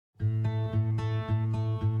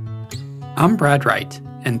I'm Brad Wright,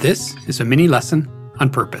 and this is a mini lesson on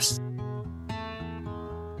purpose.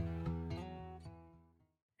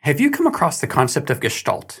 Have you come across the concept of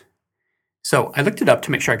Gestalt? So I looked it up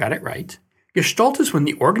to make sure I got it right. Gestalt is when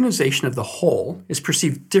the organization of the whole is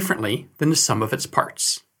perceived differently than the sum of its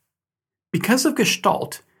parts. Because of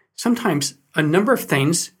Gestalt, sometimes a number of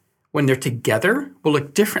things, when they're together, will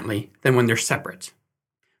look differently than when they're separate.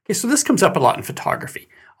 Okay, so this comes up a lot in photography.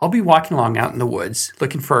 I'll be walking along out in the woods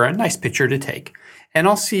looking for a nice picture to take, and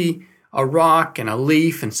I'll see a rock and a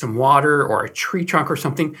leaf and some water or a tree trunk or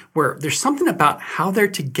something where there's something about how they're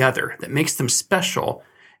together that makes them special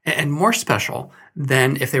and more special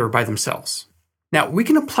than if they were by themselves. Now, we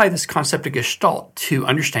can apply this concept of Gestalt to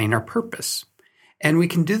understanding our purpose, and we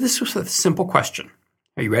can do this with a simple question.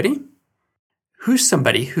 Are you ready? Who's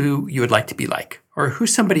somebody who you would like to be like, or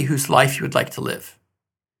who's somebody whose life you would like to live?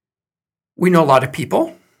 We know a lot of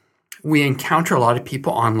people. We encounter a lot of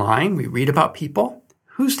people online. We read about people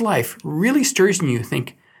whose life really stirs in you to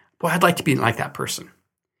think, boy, I'd like to be like that person.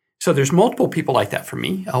 So there's multiple people like that for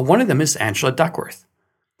me. One of them is Angela Duckworth.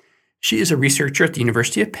 She is a researcher at the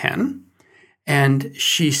University of Penn, and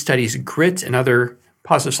she studies grit and other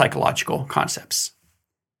positive psychological concepts.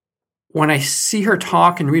 When I see her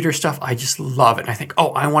talk and read her stuff, I just love it. And I think,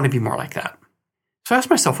 oh, I want to be more like that. So I asked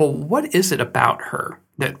myself, well, what is it about her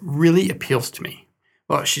that really appeals to me?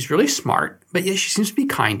 Well, she's really smart, but yet she seems to be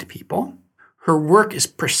kind to people. Her work is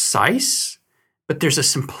precise, but there's a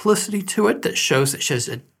simplicity to it that shows that she has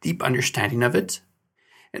a deep understanding of it.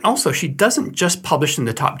 And also, she doesn't just publish in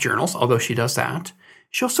the top journals, although she does that.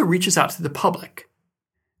 She also reaches out to the public.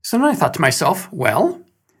 So then I thought to myself, well,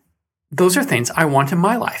 those are things I want in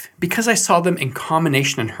my life. Because I saw them in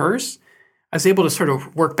combination in hers, I was able to sort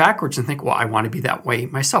of work backwards and think, well, I want to be that way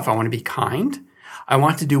myself. I want to be kind. I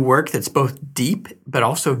want to do work that's both deep, but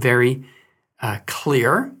also very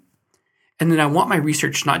clear. And then I want my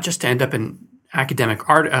research not just to end up in academic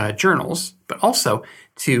art journals, but also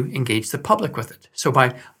to engage the public with it. So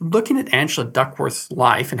by looking at Angela Duckworth's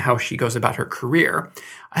life and how she goes about her career,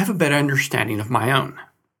 I have a better understanding of my own.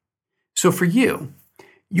 So for you,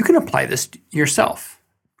 you can apply this yourself.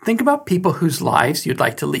 Think about people whose lives you'd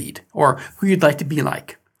like to lead or who you'd like to be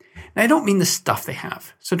like. Now, I don't mean the stuff they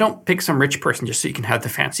have. So don't pick some rich person just so you can have the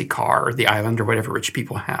fancy car or the island or whatever rich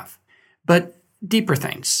people have. But deeper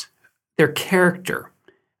things, their character,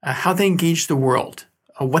 how they engage the world,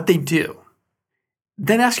 what they do.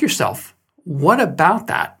 Then ask yourself, what about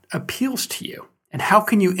that appeals to you? And how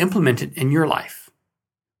can you implement it in your life?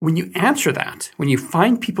 When you answer that, when you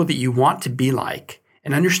find people that you want to be like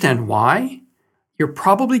and understand why, you're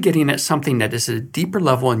probably getting at something that is at a deeper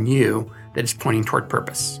level in you that is pointing toward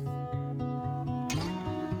purpose.